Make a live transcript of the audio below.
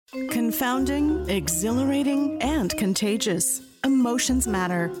Confounding, exhilarating, and contagious. Emotions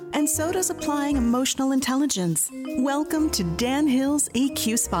matter, and so does applying emotional intelligence. Welcome to Dan Hill's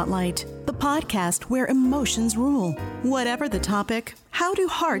EQ Spotlight, the podcast where emotions rule. Whatever the topic, how do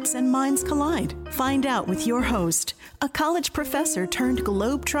hearts and minds collide? Find out with your host, a college professor turned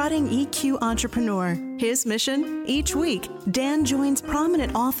globe-trotting EQ entrepreneur. His mission? Each week, Dan joins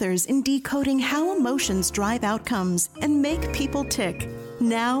prominent authors in decoding how emotions drive outcomes and make people tick.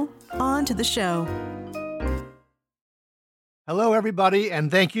 Now, on to the show. Hello, everybody,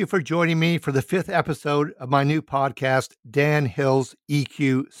 and thank you for joining me for the 5th episode of my new podcast, Dan Hill's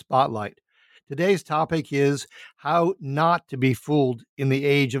EQ Spotlight. Today's topic is how not to be fooled in the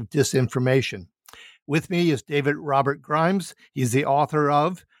age of disinformation. With me is David Robert Grimes. He's the author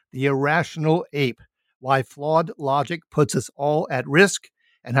of The Irrational Ape, Why Flawed Logic Puts Us All at Risk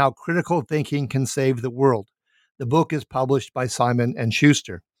and How Critical Thinking Can Save the World. The book is published by Simon &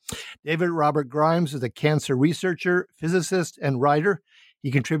 Schuster. David Robert Grimes is a cancer researcher, physicist, and writer.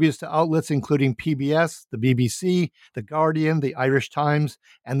 He contributes to outlets including PBS, the BBC, The Guardian, the Irish Times,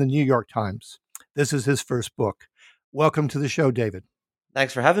 and the New York Times. This is his first book. Welcome to the show, David.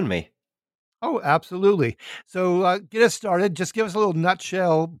 Thanks for having me. Oh, absolutely. So get us started. Just give us a little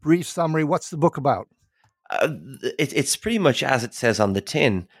nutshell, brief summary. What's the book about? It's pretty much as it says on the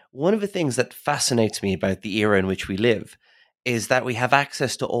tin. One of the things that fascinates me about the era in which we live is that we have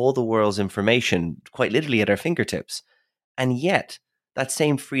access to all the world's information quite literally at our fingertips. And yet, that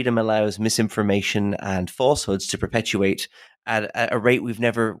same freedom allows misinformation and falsehoods to perpetuate at a rate we've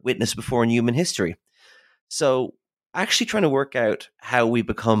never witnessed before in human history. So actually trying to work out how we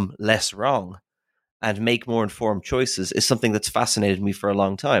become less wrong and make more informed choices is something that's fascinated me for a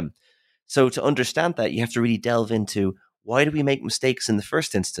long time. So to understand that, you have to really delve into why do we make mistakes in the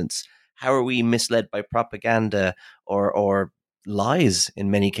first instance? How are we misled by propaganda or lies in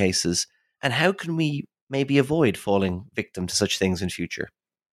many cases? And how can we maybe avoid falling victim to such things in future?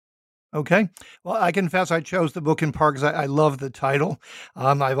 Okay. Well, I confess I chose the book in part because I love the title.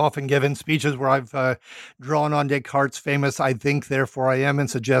 I've often given speeches where I've drawn on Descartes' famous "I think, therefore I am," and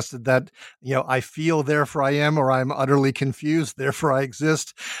suggested that, I feel, therefore I am, or I'm utterly confused, therefore I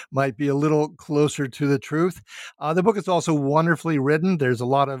exist, might be a little closer to the truth. The book is also wonderfully written. There's a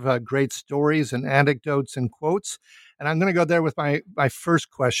lot of great stories and anecdotes and quotes. And I'm going to go there with my first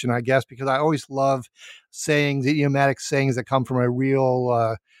question, I guess, because I always love sayings, idiomatic sayings that come from a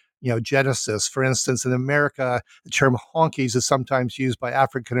real genesis. For instance, in America, the term honkies is sometimes used by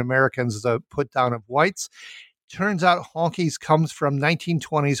African Americans as a put down of whites. Turns out honkies comes from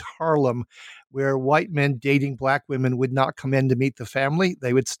 1920s Harlem, where white men dating black women would not come in to meet the family.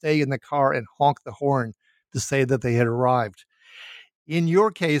 They would stay in the car and honk the horn to say that they had arrived. In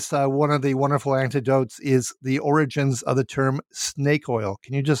your case, one of the wonderful anecdotes is the origins of the term snake oil.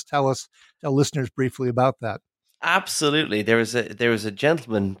 Can you just tell listeners briefly about that? Absolutely. There was a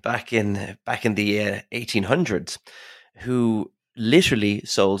gentleman back in the 1800s who literally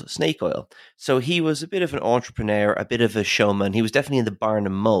sold snake oil. So he was a bit of an entrepreneur, a bit of a showman. He was definitely in the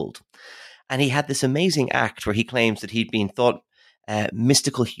Barnum mold. And he had this amazing act where he claims that he'd been taught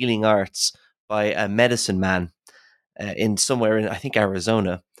mystical healing arts by a medicine man in somewhere in, I think,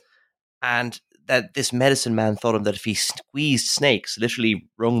 Arizona. And that this medicine man thought him that if he squeezed snakes, literally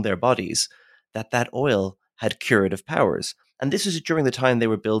wrung their bodies, that oil had curative powers. And this was during the time they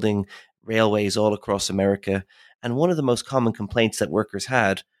were building railways all across America. And one of the most common complaints that workers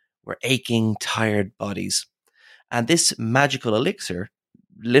had were aching, tired bodies. And this magical elixir,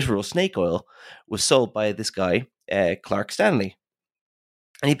 literal snake oil, was sold by this guy, Clark Stanley.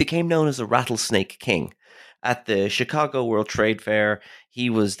 And he became known as the Rattlesnake King. At the Chicago World Trade Fair, he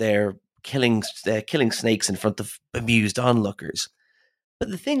was there killing snakes in front of bemused onlookers. But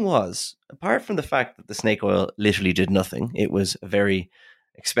the thing was, apart from the fact that the snake oil literally did nothing, it was a very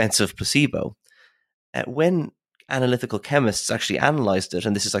expensive placebo. When analytical chemists actually analyzed it,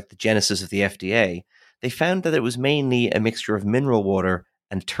 and this is like the genesis of the FDA, they found that it was mainly a mixture of mineral water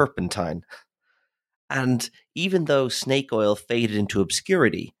and turpentine. And even though snake oil faded into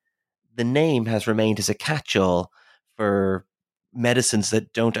obscurity, the name has remained as a catch-all for medicines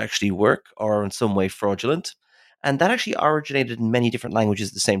that don't actually work or are in some way fraudulent. And that actually originated in many different languages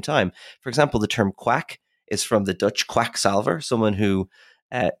at the same time. For example, the term quack is from the Dutch quacksalver, someone who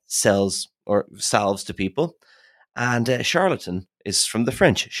sells or salves to people. And charlatan is from the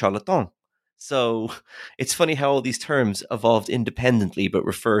French, charlatan. So it's funny how all these terms evolved independently but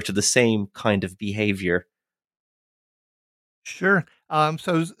refer to the same kind of behavior. Sure.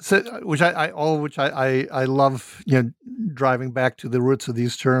 Which I love, driving back to the roots of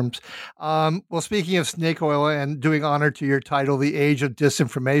these terms. Well, speaking of snake oil and doing honor to your title, The Age of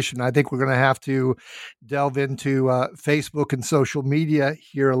Disinformation, I think we're going to have to delve into Facebook and social media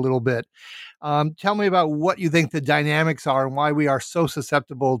here a little bit. Tell me about what you think the dynamics are and why we are so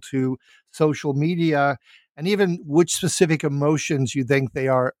susceptible to social media, and even which specific emotions you think they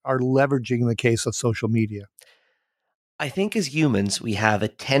are leveraging in the case of social media. I think as humans, we have a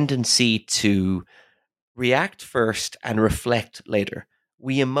tendency to react first and reflect later.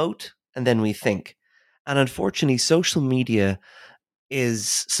 We emote and then we think. And unfortunately, social media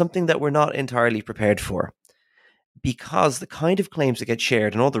is something that we're not entirely prepared for, because the kind of claims that get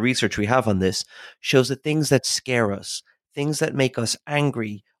shared and all the research we have on this shows that things that scare us, things that make us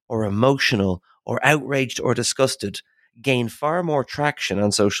angry or emotional or outraged or disgusted, gain far more traction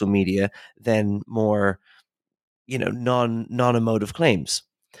on social media than more, non-emotive claims.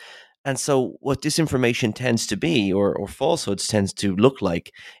 And so what disinformation tends to be, or falsehoods tends to look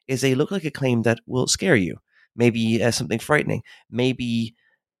like, is they look like a claim that will scare you. Maybe something frightening. Maybe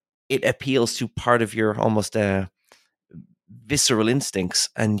it appeals to part of your almost visceral instincts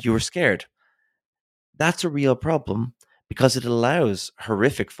and you were scared. That's a real problem because it allows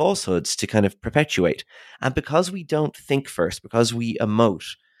horrific falsehoods to kind of perpetuate. And because we don't think first, because we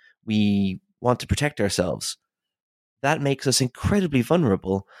emote, we want to protect ourselves, that makes us incredibly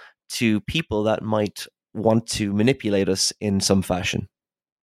vulnerable to people that might want to manipulate us in some fashion.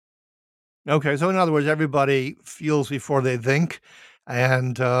 Okay, so in other words, everybody feels before they think,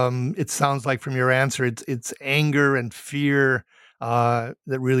 and it sounds like from your answer, it's anger and fear that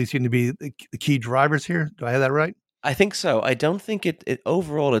really seem to be the key drivers here. Do I have that right? I think so. I don't think it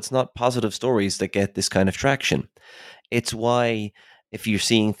overall, it's not positive stories that get this kind of traction. It's why, if you're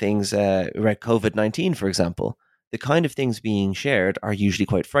seeing things around COVID-19, for example, the kind of things being shared are usually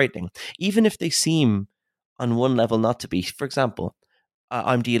quite frightening, even if they seem on one level not to be. For example,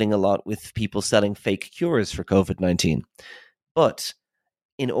 I'm dealing a lot with people selling fake cures for COVID-19. But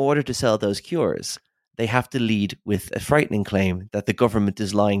in order to sell those cures, they have to lead with a frightening claim that the government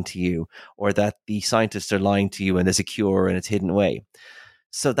is lying to you, or that the scientists are lying to you and there's a cure and it's hidden away.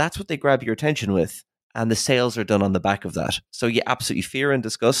 So that's what they grab your attention with. And the sales are done on the back of that. So, yeah, absolutely. Fear and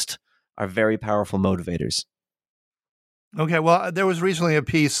disgust are very powerful motivators. Okay, well, there was recently a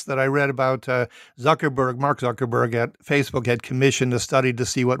piece that I read about Mark Zuckerberg at Facebook had commissioned a study to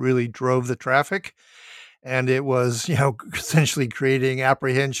see what really drove the traffic. And it was, essentially creating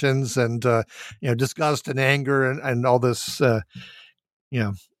apprehensions and, disgust and anger and all this,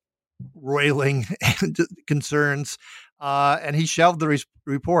 roiling concerns. And he shelved the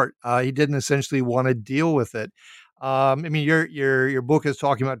report. He didn't essentially want to deal with it. Your book is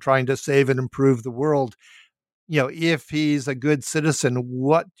talking about trying to save and improve the world. If he's a good citizen,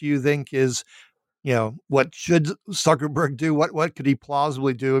 what do you think is, what should Zuckerberg do? What could he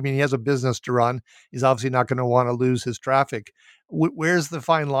plausibly do? I mean, he has a business to run. He's obviously not going to want to lose his traffic. Where's the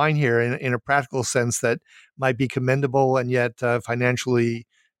fine line here in a practical sense that might be commendable and yet financially,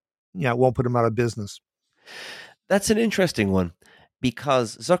 won't put him out of business? That's an interesting one,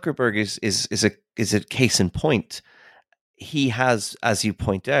 because Zuckerberg is a case in point. He has, as you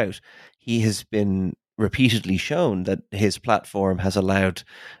point out, he has been repeatedly shown that his platform has allowed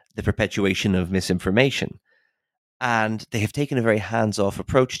the perpetuation of misinformation, and they have taken a very hands-off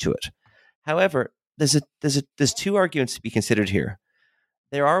approach to it. However, there's two arguments to be considered here.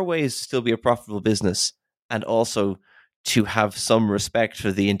 There are ways to still be a profitable business and also to have some respect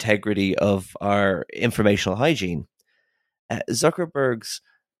for the integrity of our informational hygiene. Zuckerberg's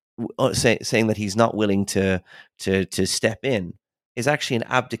saying that he's not willing to step in is actually an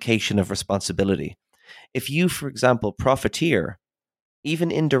abdication of responsibility. If you, for example, profiteer,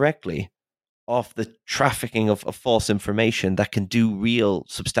 even indirectly, off the trafficking of false information that can do real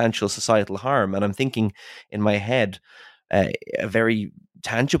substantial societal harm, and I'm thinking in my head, a very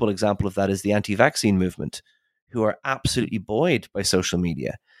tangible example of that is the anti-vaccine movement, who are absolutely buoyed by social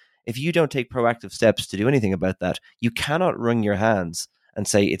media. If you don't take proactive steps to do anything about that, you cannot wring your hands and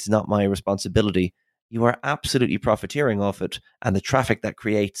say, it's not my responsibility. You are absolutely profiteering off it and the traffic that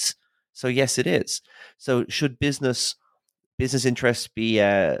creates. So yes, it is. So should business interests be,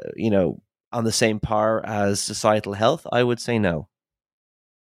 on the same par as societal health? I would say no.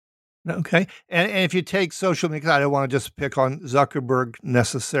 Okay. And if you take social media, I don't want to just pick on Zuckerberg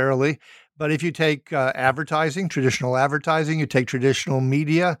necessarily, but if you take advertising, traditional advertising, you take traditional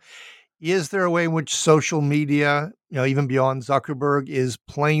media, is there a way in which social media, even beyond Zuckerberg, is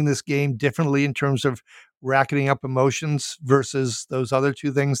playing this game differently in terms of racketing up emotions versus those other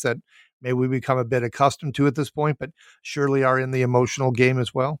two things that maybe we become a bit accustomed to at this point, but surely are in the emotional game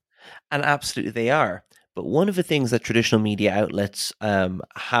as well? And absolutely they are. But one of the things that traditional media outlets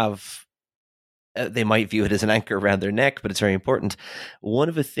have, they might view it as an anchor around their neck, but it's very important. One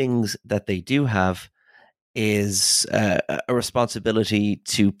of the things that they do have is a responsibility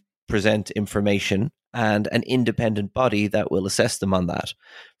to present information and an independent body that will assess them on that.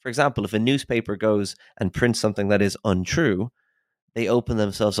 For example, if a newspaper goes and prints something that is untrue, they open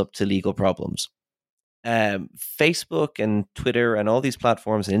themselves up to legal problems. Facebook and Twitter and all these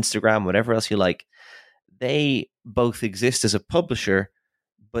platforms and Instagram, whatever else you like, they both exist as a publisher,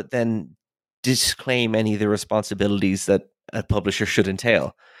 but then disclaim any of the responsibilities that a publisher should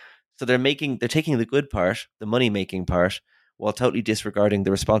entail. So they're taking the good part, the money making part, while totally disregarding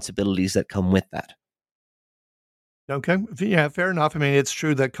the responsibilities that come with that. Okay. Yeah, fair enough. I mean, it's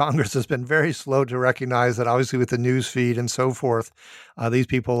true that Congress has been very slow to recognize that, obviously, with the news feed and so forth, these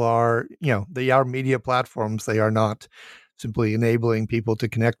people are, they are media platforms. They are not simply enabling people to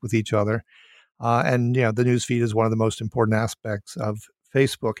connect with each other. And the news feed is one of the most important aspects of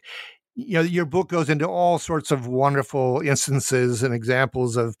Facebook. Your book goes into all sorts of wonderful instances and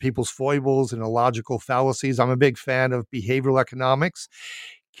examples of people's foibles and illogical fallacies. I'm a big fan of behavioral economics.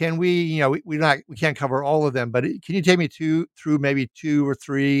 Can we, we can't cover all of them, but can you take me through maybe 2 or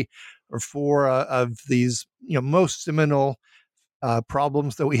 3 or 4 of these, most seminal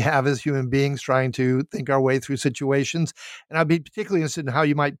problems that we have as human beings trying to think our way through situations? And I'd be particularly interested in how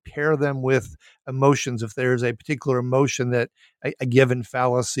you might pair them with emotions. If there's a particular emotion that a given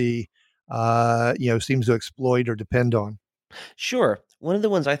fallacy, seems to exploit or depend on. Sure. One of the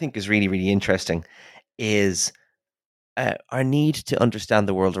ones I think is really, really interesting is our need to understand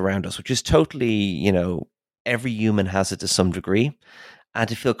the world around us, which is totally, every human has it to some degree, and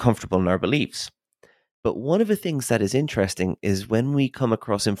to feel comfortable in our beliefs. But one of the things that is interesting is when we come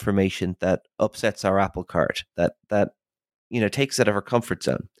across information that upsets our apple cart, that takes us out of our comfort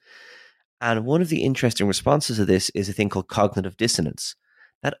zone. And one of the interesting responses to this is a thing called cognitive dissonance.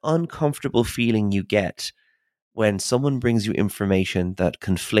 That uncomfortable feeling you get when someone brings you information that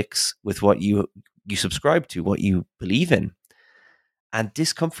conflicts with what you subscribe to, what you believe in. And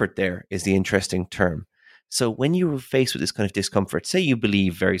discomfort there is the interesting term. So when you're faced with this kind of discomfort, say you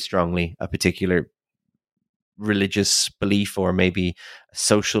believe very strongly a particular religious belief, or maybe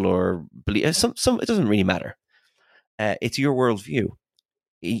social or belief, some it doesn't really matter. It's your worldview.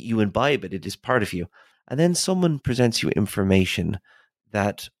 You imbibe it. It is part of you. And then someone presents you information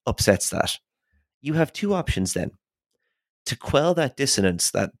that upsets that. You have 2 options then. To quell that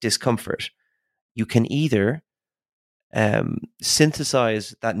dissonance, that discomfort, you can either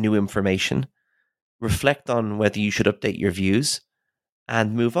synthesize that new information, reflect on whether you should update your views,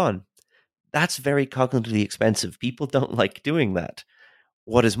 and move on. That's very cognitively expensive. People don't like doing that.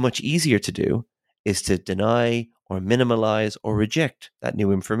 What is much easier to do is to deny or minimalize or reject that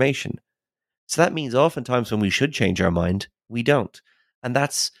new information. So that means oftentimes when we should change our mind, we don't. And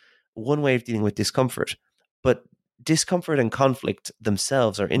that's one way of dealing with discomfort. But discomfort and conflict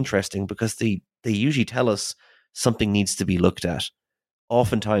themselves are interesting because they usually tell us something needs to be looked at.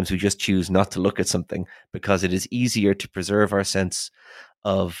 Oftentimes we just choose not to look at something because it is easier to preserve our sense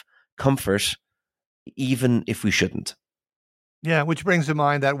of comfort, even if we shouldn't. Yeah, which brings to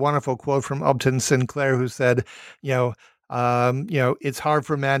mind that wonderful quote from Upton Sinclair, who said, it's hard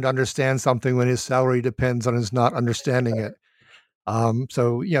for a man to understand something when his salary depends on his not understanding it.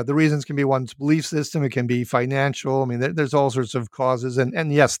 So the reasons can be one's belief system. It can be financial. I mean, there's all sorts of causes,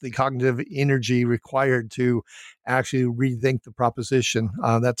 and yes, the cognitive energy required to actually rethink the proposition.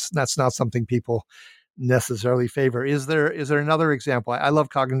 That's not something people necessarily favor. Is there another example? I love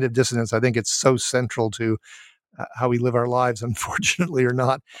cognitive dissonance. I think it's so central to how we live our lives, unfortunately or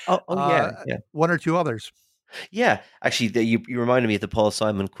not. Yeah. 1 or 2 others. Yeah, actually, you reminded me of the Paul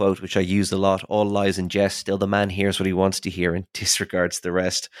Simon quote, which I use a lot: "All lies and jest, still the man hears what he wants to hear and disregards the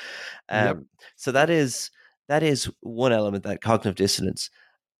rest." Yep. So that is one element, that cognitive dissonance.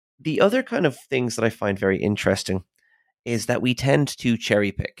 The other kind of things that I find very interesting is that we tend to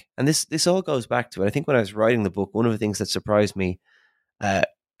cherry pick, and this all goes back to it. I think when I was writing the book, one of the things that surprised me, it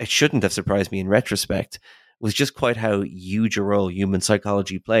shouldn't have surprised me in retrospect, was just quite how huge a role human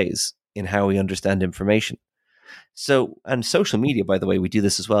psychology plays in how we understand information. So, and social media, by the way, we do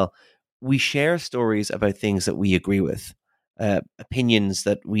this as well. We share stories about things that we agree with, opinions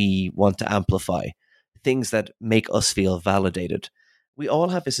that we want to amplify, things that make us feel validated. We all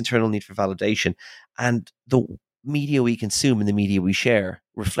have this internal need for validation, and the media we consume and the media we share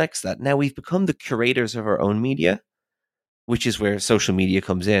reflects that. Now, we've become the curators of our own media, which is where social media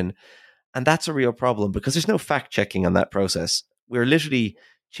comes in. And that's a real problem because there's no fact checking on that process. We're literally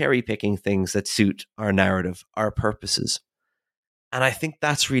cherry picking things that suit our narrative, our purposes. And I think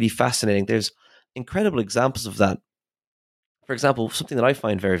that's really fascinating. There's incredible examples of that. For example, something that I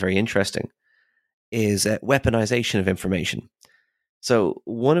find very, very interesting is weaponization of information. So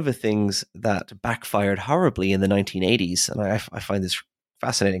one of the things that backfired horribly in the 1980s, and I find this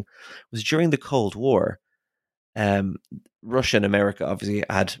fascinating, was during the Cold War. Russia and America obviously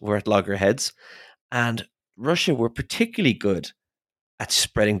were at loggerheads, and Russia were particularly good at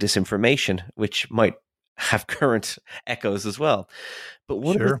spreading disinformation, which might have current echoes as well. But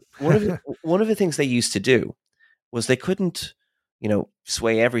one of the things they used to do was they couldn't,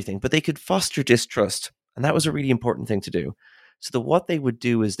 sway everything, but they could foster distrust, and that was a really important thing to do. So what they would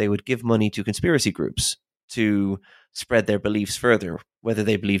do is they would give money to conspiracy groups to spread their beliefs further, whether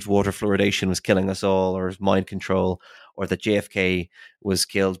they believed water fluoridation was killing us all, or mind control, or that JFK was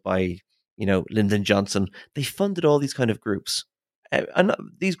killed by, Lyndon Johnson. They funded all these kind of groups. And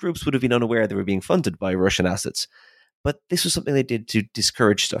these groups would have been unaware they were being funded by Russian assets. But this was something they did to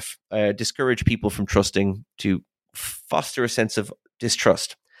discourage discourage people from trusting, to foster a sense of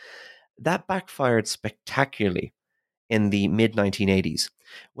distrust. That backfired spectacularly in the mid-1980s.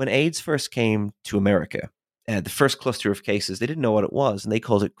 When AIDS first came to America, the first cluster of cases, they didn't know what it was, and they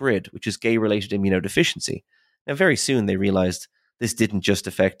called it GRID, which is gay-related immunodeficiency. Now, very soon they realized this didn't just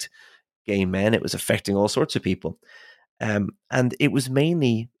affect gay men, it was affecting all sorts of people. And it was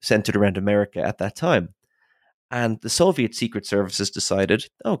mainly centered around America at that time. And the Soviet secret services decided,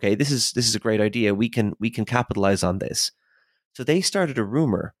 okay, this is a great idea. We can capitalize on this. So they started a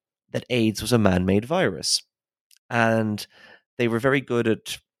rumor that AIDS was a man-made virus. And they were very good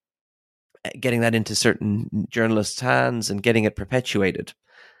at getting that into certain journalists' hands and getting it perpetuated.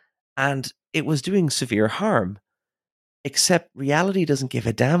 And it was doing severe harm. Except reality doesn't give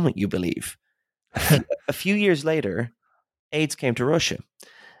a damn what you believe. A few years later, AIDS came to Russia.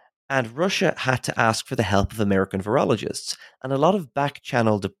 And Russia had to ask for the help of American virologists. And a lot of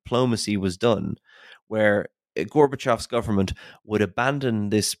back-channel diplomacy was done, where Gorbachev's government would abandon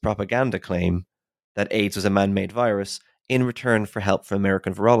this propaganda claim that AIDS was a man-made virus in return for help from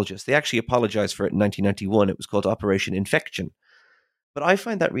American virologists. They actually apologized for it in 1991. It was called Operation Infection. But I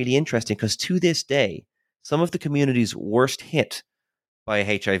find that really interesting because to this day, some of the communities worst hit by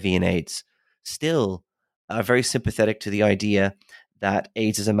HIV and AIDS still are very sympathetic to the idea that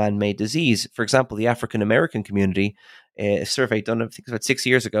AIDS is a man-made disease. For example, the African American community, a survey done, I think about 6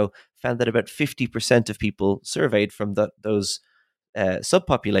 years ago, found that about 50% of people surveyed from those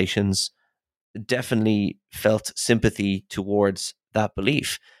subpopulations definitely felt sympathy towards that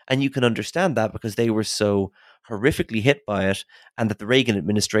belief. And you can understand that because they were so horrifically hit by it, and that the Reagan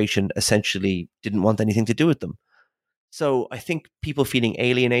administration essentially didn't want anything to do with them. So I think people feeling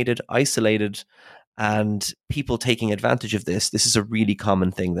alienated, isolated, and people taking advantage of this is a really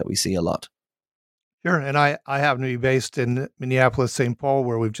common thing that we see a lot. Sure. And I happen to be based in Minneapolis, St. Paul,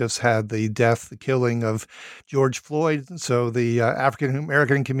 where we've just had the killing of George Floyd. So the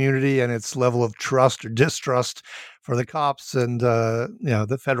African-American community and its level of trust or distrust for the cops and,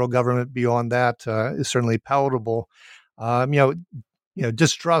 the federal government beyond that is certainly palatable.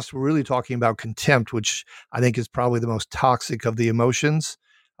 Distrust, we're really talking about contempt, which I think is probably the most toxic of the emotions.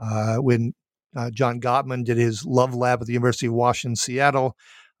 When John Gottman did his Love Lab at the University of Washington, Seattle,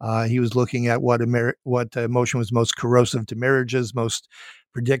 he was looking at what emotion was most corrosive to marriages, most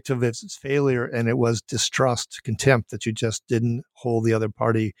predictive of its failure, and it was distrust, contempt, that you just didn't hold the other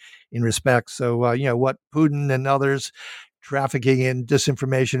party in respect. So, what Putin and others trafficking in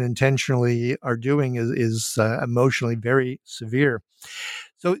disinformation intentionally are doing is emotionally very severe.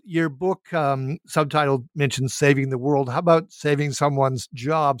 So your book subtitle mentions saving the world. How about saving someone's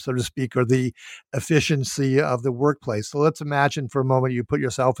job, so to speak, or the efficiency of the workplace? So let's imagine for a moment you put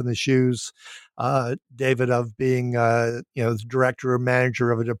yourself in the shoes, David, of being the director or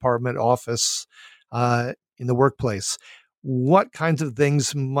manager of a department office in the workplace. What kinds of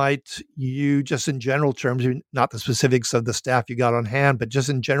things might you, just in general terms, not the specifics of the staff you got on hand, but just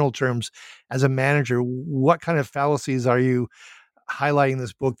in general terms, as a manager, what kind of fallacies are you highlighting in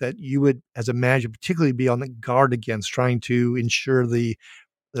this book that you would, as a manager, particularly be on the guard against, trying to ensure the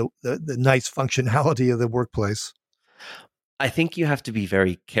nice functionality of the workplace? I think you have to be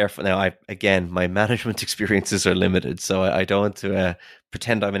very careful. Now, my management experiences are limited, so I don't want to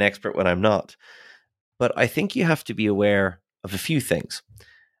pretend I'm an expert when I'm not. But I think you have to be aware of a few things.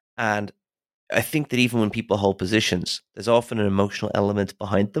 And I think that even when people hold positions, there's often an emotional element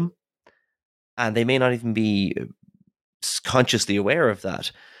behind them. And they may not even be consciously aware of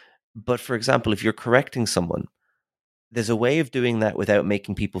that. But for example, if you're correcting someone, there's a way of doing that without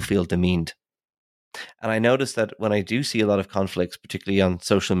making people feel demeaned. And I notice that when I do see a lot of conflicts, particularly on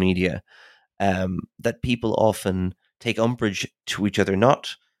social media, that people often take umbrage to each other,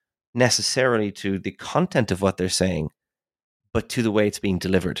 not necessarily to the content of what they're saying, but to the way it's being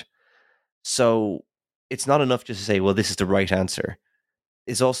delivered. So it's not enough just to say, well, this is the right answer.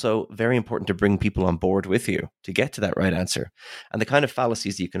 It's also very important to bring people on board with you to get to that right answer. And the kind of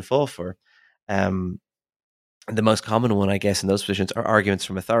fallacies you can fall for, the most common one, I guess, in those positions are arguments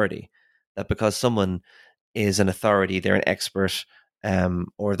from authority. That because someone is an authority, they're an expert,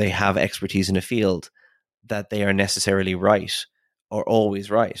 or they have expertise in a field, that they are necessarily right or always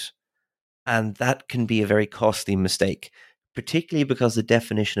right. And that can be a very costly mistake, particularly because the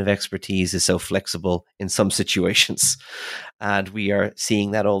definition of expertise is so flexible in some situations. And we are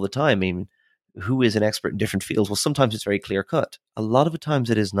seeing that all the time. I mean, who is an expert in different fields? Well, sometimes it's very clear cut. A lot of the times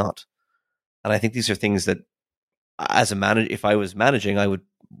it is not. And I think these are things that, as a manager, if I was managing, I would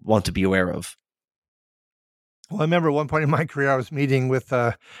want to be aware of. Well, I remember at one point in my career, I was meeting with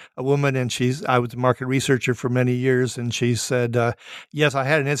a woman, and I was a market researcher for many years, and she said, yes, I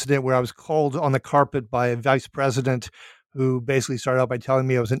had an incident where I was called on the carpet by a vice president who basically started out by telling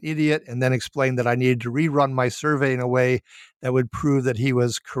me I was an idiot and then explained that I needed to rerun my survey in a way that would prove that he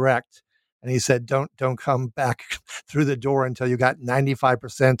was correct. And he said, don't come back through the door until you got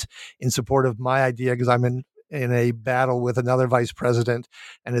 95% in support of my idea, because I'm in a battle with another vice president,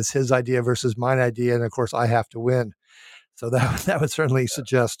 and it's his idea versus my idea. And of course, I have to win. So that would certainly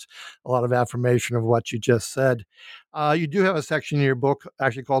suggest a lot of affirmation of what you just said. You do have a section in your book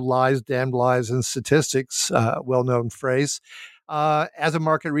actually called Lies, Damned Lies, and Statistics, well-known phrase. As a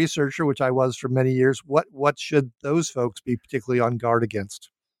market researcher, which I was for many years, what should those folks be particularly on guard against?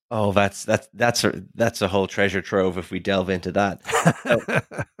 Oh, that's a whole treasure trove if we delve into that. So,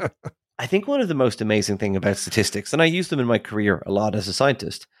 I think one of the most amazing thing about statistics, and I use them in my career a lot as a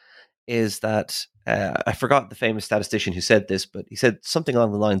scientist, is that I forgot the famous statistician who said this, but he said something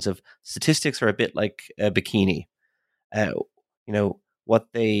along the lines of statistics are a bit like a bikini. What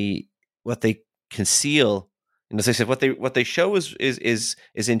they conceal, and as I said, what they show is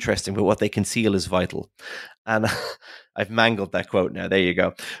interesting, but what they conceal is vital. And I've mangled that quote now. There you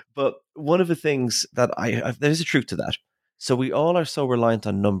go. But one of the things that there's a truth to that. So we all are so reliant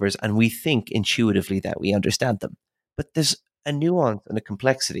on numbers, and we think intuitively that we understand them. But there's a nuance and a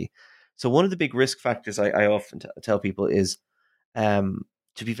complexity. So one of the big risk factors I often tell people is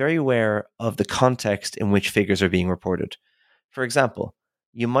to be very aware of the context in which figures are being reported. For example,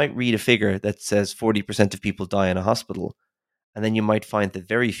 you might read a figure that says 40% of people die in a hospital, and then you might find that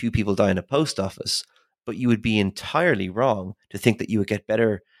very few people die in a post office, but you would be entirely wrong to think that you would get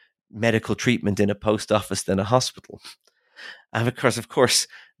better medical treatment in a post office than a hospital. And of course,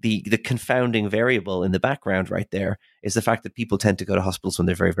 the confounding variable in the background right there is the fact that people tend to go to hospitals when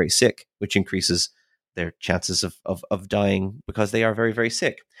they're very, very sick, which increases their chances of dying because they are very, very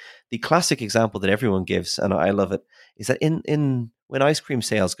sick. The classic example that everyone gives, and I love it, is that in when ice cream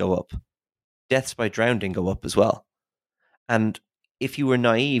sales go up, deaths by drowning go up as well. And if you were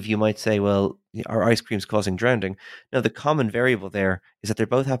naive, you might say, well, are ice creams causing drowning? No, the common variable there is that they're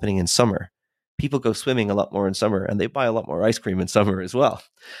both happening in summer. People go swimming a lot more in summer, and they buy a lot more ice cream in summer as well.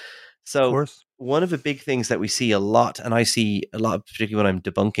 So one of the big things that we see a lot, and I see a lot, particularly when I'm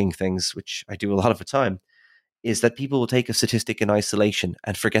debunking things, which I do a lot of the time, is that people will take a statistic in isolation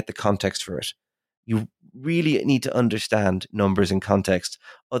and forget the context for it. You really need to understand numbers in context.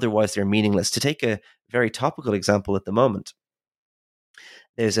 Otherwise, they're meaningless. To take a very topical example at the moment,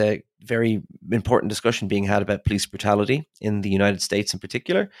 there's a very important discussion being had about police brutality in the United States in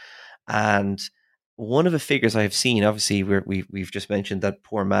particular. And one of the figures I have seen, obviously, we've just mentioned that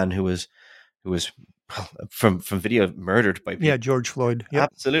poor man who was from video murdered by people. Yeah, George Floyd. Yep.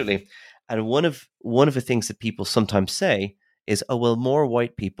 Absolutely. And one of the things that people sometimes say is, oh, well, more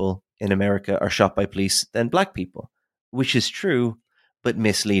white people in America are shot by police than black people, which is true, but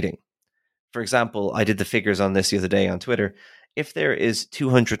misleading. For example, I did the figures on this the other day on Twitter. If there is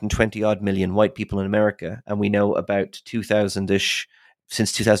 220 odd million white people in America, and we know about 2,000-ish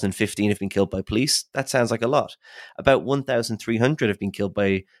since 2015 have been killed by police, that sounds like a lot. About 1,300 have been killed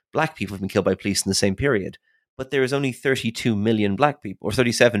by black people, have been killed by police in the same period. But there is only 32 million black people, or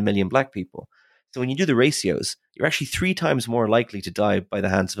 37 million black people. So when you do the ratios, you're actually 3 times more likely to die by the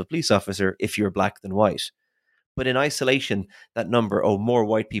hands of a police officer if you're black than white. But in isolation, that number, more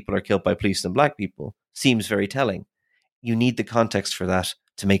white people are killed by police than black people, seems very telling. You need the context for that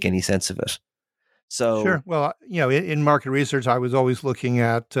to make any sense of it. So Sure. Well, in market research, I was always looking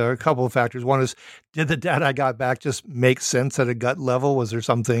at a couple of factors. One is, did the data I got back just make sense at a gut level? Was there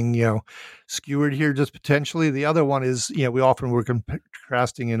something, skewered here just potentially? The other one is, we often were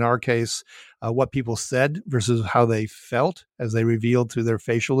contrasting in our case what people said versus how they felt as they revealed through their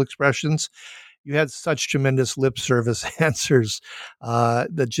facial expressions. You had such tremendous lip service answers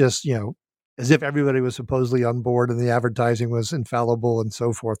that just, as if everybody was supposedly on board and the advertising was infallible and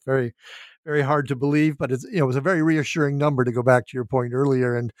so forth. Very, very hard to believe, but it was a very reassuring number, to go back to your point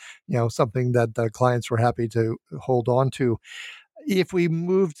earlier, and something that the clients were happy to hold on to. If we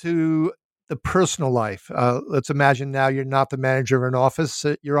move to the personal life, let's imagine now you're not the manager of an office,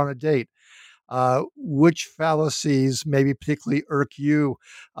 you're on a date. Which fallacies maybe particularly irk you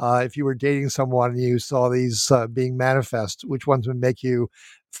if you were dating someone and you saw these being manifest? Which ones would make you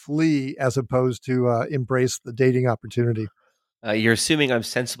flee as opposed to embrace the dating opportunity? you're assuming I'm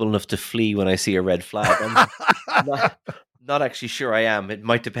sensible enough to flee when I see a red flag. I'm not, not actually sure I am. It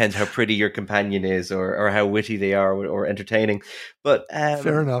might depend how pretty your companion is, or how witty they are, or entertaining. But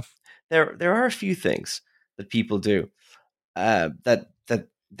Fair enough. there are a few things that people do that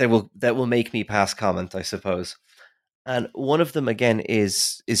will make me pass comment, I suppose. And one of them again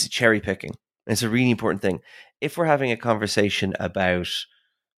is cherry picking. It's a really important thing. If we're having a conversation about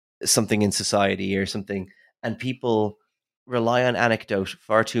something in society or something, and people rely on anecdote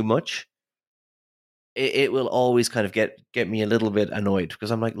far too much, it will always kind of get me a little bit annoyed,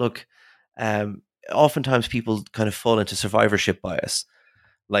 because I'm like, look, oftentimes people kind of fall into survivorship bias.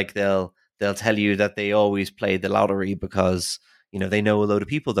 Like they'll tell you that they always play the lottery because they know a load of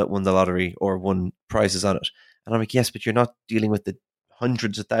people that won the lottery or won prizes on it. And I'm like, yes, but you're not dealing with the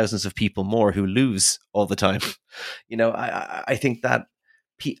hundreds of thousands of people more who lose all the time. I think that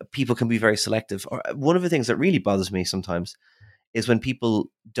people can be very selective. Or one of the things that really bothers me sometimes is when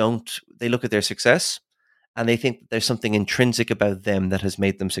people they look at their success and they think that there's something intrinsic about them that has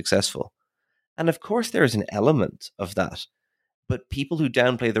made them successful. And of course, there is an element of that. But people who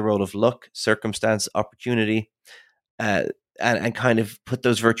downplay the role of luck, circumstance, opportunity, and kind of put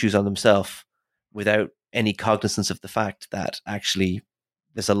those virtues on themselves without any cognizance of the fact that actually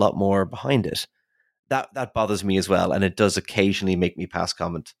there's a lot more behind it, that bothers me as well, and it does occasionally make me pass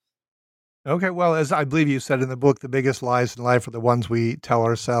comment. Okay, well, as I believe you said in the book, the biggest lies in life are the ones we tell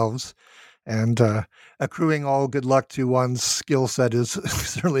ourselves. And accruing all good luck to one's skill set is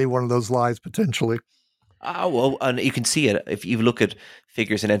certainly one of those lies, potentially. Well, and you can see it if you look at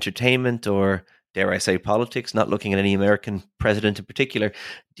figures in entertainment, or dare I say politics, not looking at any American president in particular.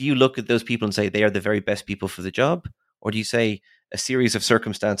 Do you look at those people and say they are the very best people for the job? Or do you say a series of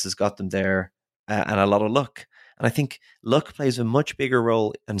circumstances got them there, and a lot of luck? And I think luck plays a much bigger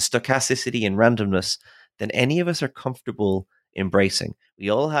role, in stochasticity and randomness, than any of us are comfortable embracing. We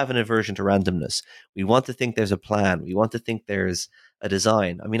all have an aversion to randomness. We want to think there's a plan. We want to think there's a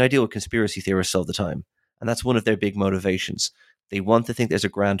design. I mean, I deal with conspiracy theorists all the time, and that's one of their big motivations. They want to think there's a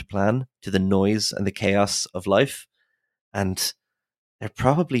grand plan to the noise and the chaos of life, and there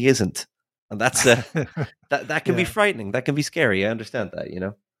probably isn't. And that's that can be Yeah. frightening. That can be scary. I understand that.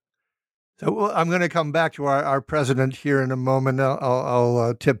 So well, I'm going to come back to our president here in a moment.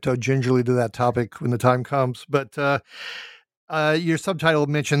 I'll tiptoe gingerly to that topic when the time comes. But your subtitle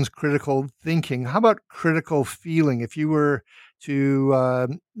mentions critical thinking. How about critical feeling? If you were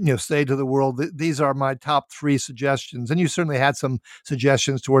to say to the world, these are my top 3 suggestions, and you certainly had some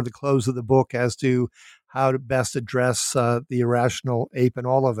suggestions toward the close of the book as to how to best address the irrational ape in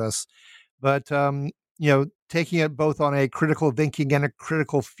all of us. But taking it both on a critical thinking and a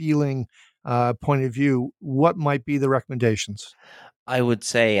critical feeling point of view, what might be the recommendations? I would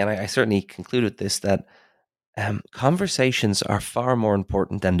say, and I certainly conclude with this, that conversations are far more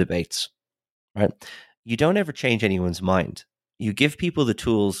important than debates, right? You don't ever change anyone's mind. You give people the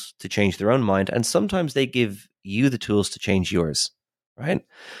tools to change their own mind, and sometimes they give you the tools to change yours, right?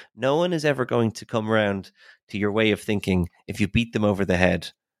 No one is ever going to come around to your way of thinking if you beat them over the head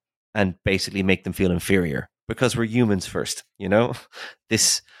and basically make them feel inferior, because we're humans first,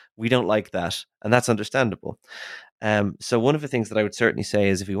 this, we don't like that, and that's understandable. So one of the things that I would certainly say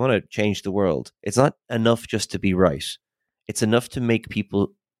is, if we want to change the world, it's not enough just to be right. It's enough to make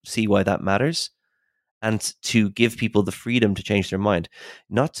people see why that matters, and to give people the freedom to change their mind,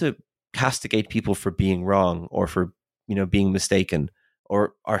 not to castigate people for being wrong, or for being mistaken,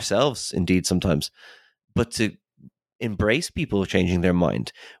 or ourselves indeed sometimes, but to embrace people changing their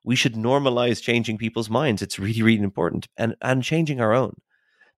mind. We should normalize changing people's minds. It's really, really important, and changing our own.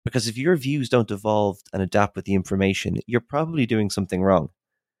 Because if your views don't evolve and adapt with the information, you're probably doing something wrong.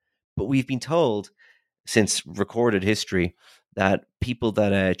 But we've been told, since recorded history, that people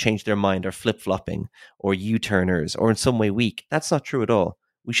that change their mind are flip-flopping or U-turners or in some way weak. That's not true at all.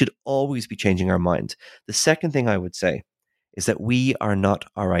 We should always be changing our mind. The second thing I would say is that we are not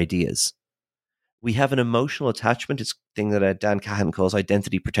our ideas. We have an emotional attachment. It's a thing that Dan Cahan calls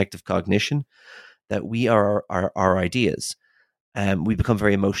identity protective cognition, that we are our ideas. We become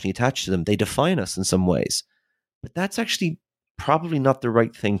very emotionally attached to them. They define us in some ways. But that's actually probably not the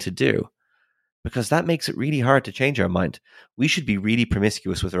right thing to do, because that makes it really hard to change our mind. We should be really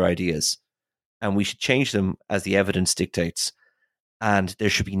promiscuous with our ideas, and we should change them as the evidence dictates. And there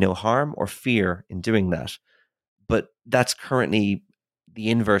should be no harm or fear in doing that. But that's currently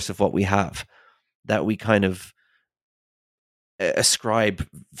the inverse of what we have, that we kind of ascribe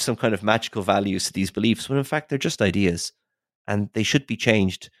some kind of magical values to these beliefs, when in fact they're just ideas, and they should be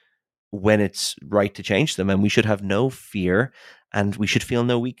changed when it's right to change them. And we should have no fear, and we should feel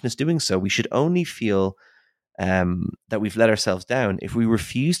no weakness doing so. We should only feel that we've let ourselves down if we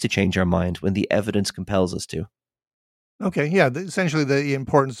refuse to change our mind when the evidence compels us to. Okay, yeah, essentially the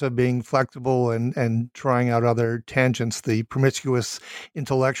importance of being flexible and trying out other tangents, the promiscuous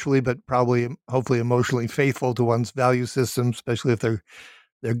intellectually, but probably, hopefully, emotionally faithful to one's value system, especially if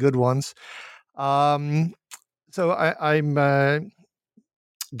they're good ones. So I'm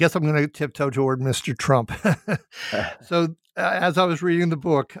guess I'm going to tiptoe toward Mr. Trump. So as I was reading the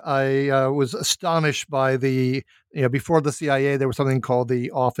book, I was astonished by before the CIA, there was something called the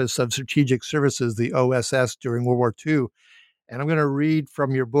Office of Strategic Services, the OSS, during World War II. And I'm going to read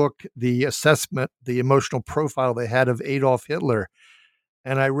from your book the assessment, the emotional profile they had of Adolf Hitler.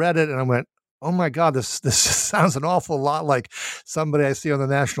 And I read it and I went, oh my God, this sounds an awful lot like somebody I see on the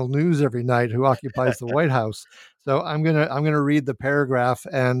national news every night who occupies the White House. So I'm gonna read the paragraph,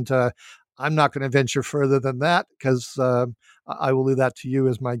 and I'm not going to venture further than that, because I will leave that to you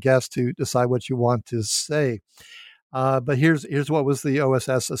as my guest to decide what you want to say. But here's what was the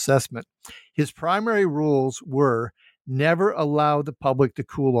OSS assessment. His primary rules were: never allow the public to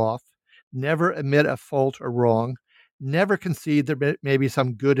cool off, never admit a fault or wrong, never concede there may be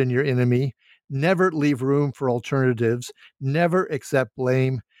some good in your enemy, never leave room for alternatives, never accept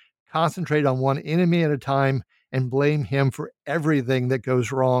blame, concentrate on one enemy at a time, and blame him for everything that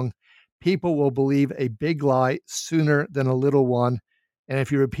goes wrong. People will believe a big lie sooner than a little one. And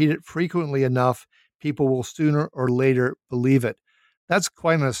if you repeat it frequently enough, people will sooner or later believe it. That's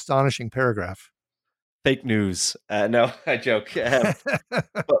quite an astonishing paragraph. Fake news. No, I joke.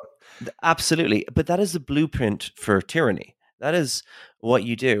 But absolutely. But that is the blueprint for tyranny. That is what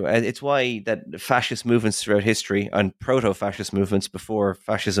you do. It's why that fascist movements throughout history, and proto-fascist movements before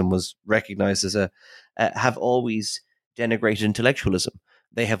fascism was recognized as have always denigrated intellectualism.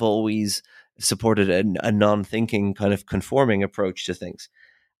 They have always supported a non-thinking kind of conforming approach to things.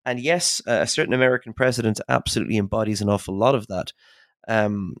 And yes, a certain American president absolutely embodies an awful lot of that.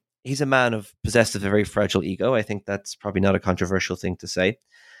 He's a man possessed of a very fragile ego. I think that's probably not a controversial thing to say.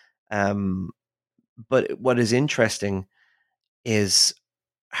 But what is interesting is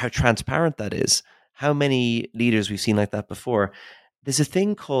how transparent that is. How many leaders we've seen like that before. There's a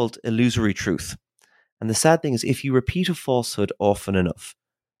thing called illusory truth. And the sad thing is, if you repeat a falsehood often enough,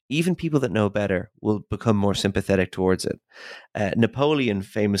 even people that know better will become more sympathetic towards it. Napoleon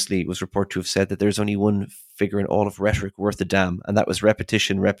famously was reported to have said that there's only one figure in all of rhetoric worth a damn, and that was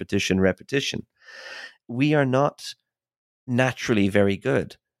repetition, repetition, repetition. We are not naturally very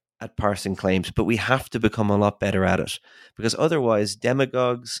good at parsing claims, but we have to become a lot better at it, because otherwise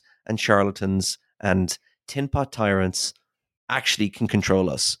demagogues and charlatans and tin pot tyrants actually can control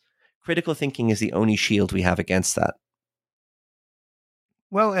us. Critical thinking is the only shield we have against that.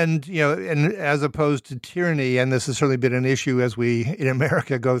 Well, and as opposed to tyranny, and this has certainly been an issue as we in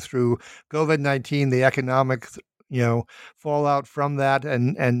America go through COVID-19, the economic fallout from that,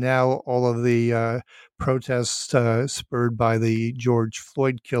 and now all of the protests spurred by the George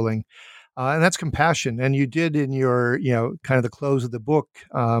Floyd killing, and that's compassion. And you did in your kind of the close of the book,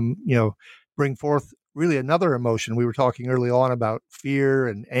 bring forth really another emotion. We were talking early on about fear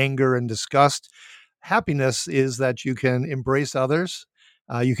and anger and disgust. Happiness is that you can embrace others.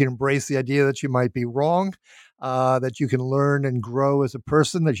 You can embrace the idea that you might be wrong, that you can learn and grow as a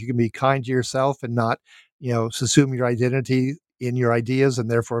person, that you can be kind to yourself and not, subsume your identity in your ideas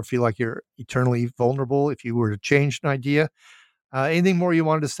and therefore feel like you're eternally vulnerable if you were to change an idea. Anything more you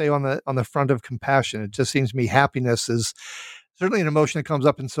wanted to say on the front of compassion? It just seems to me happiness is certainly an emotion that comes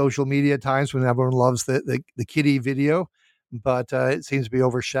up in social media at times when everyone loves the kitty video, but it seems to be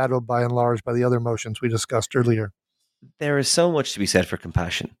overshadowed by and large by the other emotions we discussed earlier. There is so much to be said for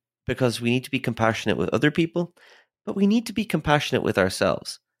compassion, because we need to be compassionate with other people, but we need to be compassionate with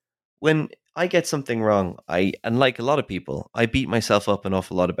ourselves. When I get something wrong, and like a lot of people, I beat myself up an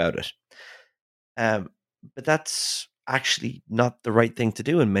awful lot about it. Um, but that's actually not the right thing to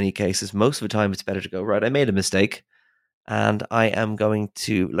do in many cases. Most of the time, it's better to go, right, I made a mistake and I am going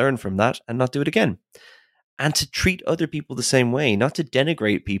to learn from that and not do it again. And to treat other people the same way, not to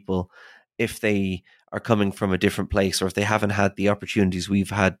denigrate people if they are coming from a different place or if they haven't had the opportunities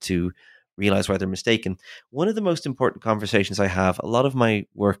we've had to realize why they're mistaken. One of the most important conversations I have, a lot of my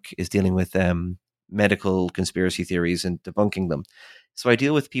work is dealing with medical conspiracy theories and debunking them. So I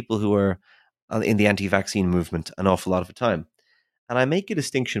deal with people who are in the anti-vaccine movement an awful lot of the time. And I make a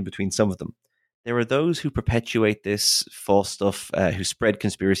distinction between some of them. There are those who perpetuate this false stuff, who spread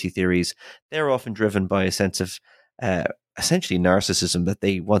conspiracy theories. They're often driven by a sense of uh, essentially narcissism, that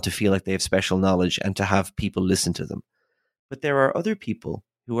they want to feel like they have special knowledge and to have people listen to them. But there are other people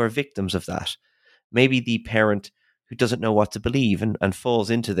who are victims of that. Maybe the parent who doesn't know what to believe and falls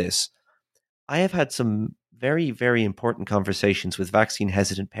into this. I have had some very, very important conversations with vaccine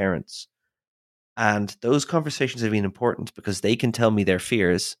hesitant parents. And those conversations have been important because they can tell me their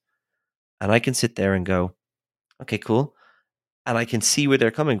fears, and I can sit there and go, okay, cool. And I can see where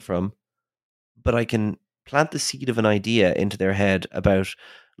they're coming from, but I can plant the seed of an idea into their head about,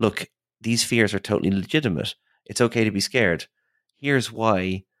 look, these fears are totally legitimate. It's okay to be scared. Here's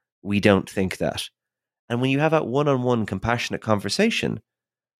why we don't think that. And when you have that one-on-one compassionate conversation,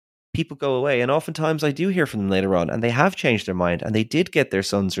 people go away. And oftentimes I do hear from them later on, and they have changed their mind and they did get their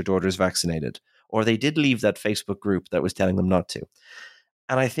sons or daughters vaccinated, or they did leave that Facebook group that was telling them not to.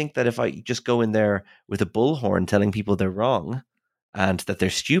 And I think that if I just go in there with a bullhorn telling people they're wrong and that they're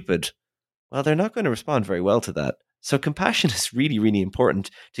stupid, well, they're not going to respond very well to that. So compassion is really, really important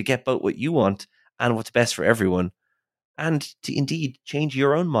to get both what you want and what's best for everyone, and to indeed change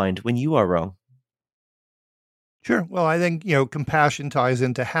your own mind when you are wrong. Sure. Well, I think, compassion ties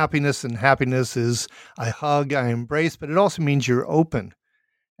into happiness, and happiness is I hug, I embrace, but it also means you're open.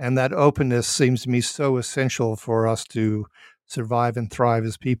 And that openness seems to me so essential for us to survive and thrive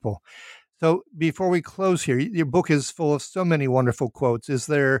as people. So before we close here, your book is full of so many wonderful quotes. Is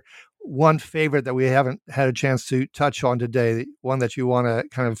there one favorite that we haven't had a chance to touch on today, one that you want to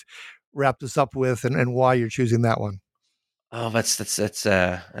kind of wrap this up with, and why you're choosing that one? Oh, that's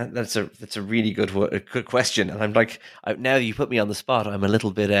a really good question, and I'm like, now you put me on the spot, I'm a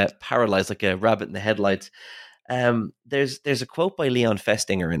little bit paralyzed, like a rabbit in the headlights. There's a quote by Leon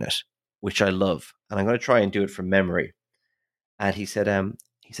Festinger in it, which I love, and I'm going to try and do it from memory. And he said, a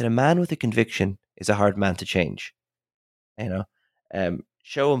man with a conviction is a hard man to change. You know,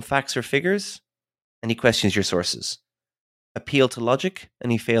 show him facts or figures, and he questions your sources. Appeal to logic,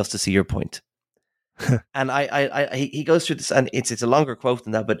 and he fails to see your point. And he goes through this, and it's a longer quote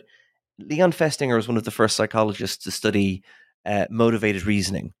than that, but Leon Festinger was one of the first psychologists to study motivated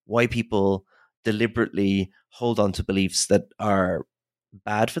reasoning, why people deliberately hold on to beliefs that are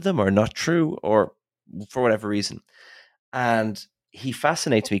bad for them or not true, or for whatever reason. And he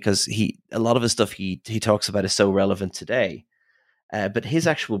fascinates me because a lot of his stuff he talks about is so relevant today. But his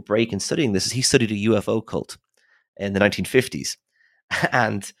actual break in studying this is he studied a UFO cult in the 1950s,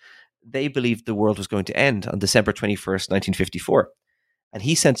 and they believed the world was going to end on December 21st, 1954. And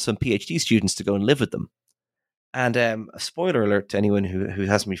he sent some PhD students to go and live with them. And a spoiler alert to anyone who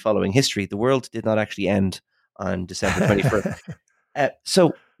hasn't been following history, the world did not actually end on December 21st.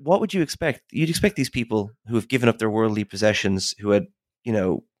 So what would you expect? You'd expect these people who have given up their worldly possessions, who had,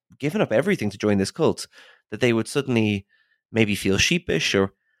 given up everything to join this cult, that they would suddenly maybe feel sheepish,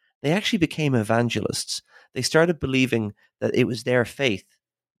 or they actually became evangelists. They started believing that it was their faith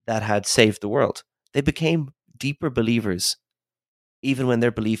that had saved the world. They became deeper believers, even when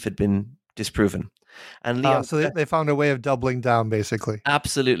their belief had been disproven. And Leon, so they found a way of doubling down, basically.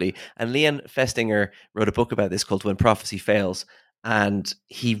 Absolutely. And Leon Festinger wrote a book about this called When Prophecy Fails, and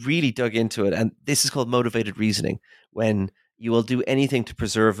he really dug into it. And this is called motivated reasoning, when you will do anything to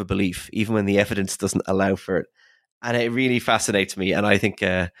preserve a belief, even when the evidence doesn't allow for it. And it really fascinates me. And I think,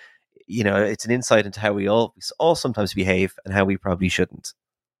 it's an insight into how we all sometimes behave and how we probably shouldn't.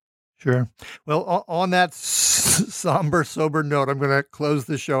 Sure. Well, on that somber, sober note, I'm going to close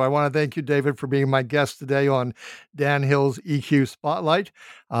the show. I want to thank you, David, for being my guest today on Dan Hill's EQ Spotlight.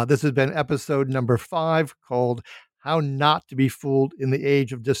 This has been episode number 5, called How Not to Be Fooled in the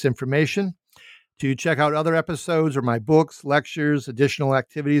Age of Disinformation. To check out other episodes or my books, lectures, additional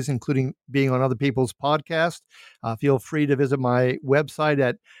activities, including being on other people's podcasts, feel free to visit my website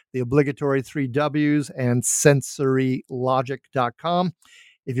at the obligatory 3 Ws and sensorylogic.com.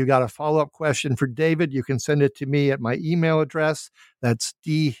 If you've got a follow-up question for David, you can send it to me at my email address. That's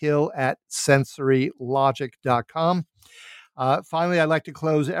dhill@sensorylogic.com. Finally, I like to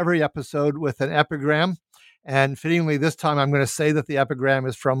close every episode with an epigram. And fittingly, this time I'm going to say that the epigram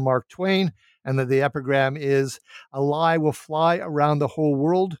is from Mark Twain, and that the epigram is, "A lie will fly around the whole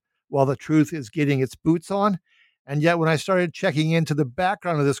world while the truth is getting its boots on." And yet, when I started checking into the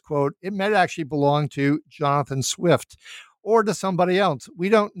background of this quote, it might actually belong to Jonathan Swift or to somebody else. We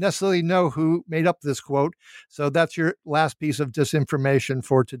don't necessarily know who made up this quote. So that's your last piece of disinformation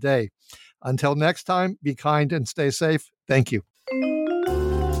for today. Until next time, be kind and stay safe. Thank you.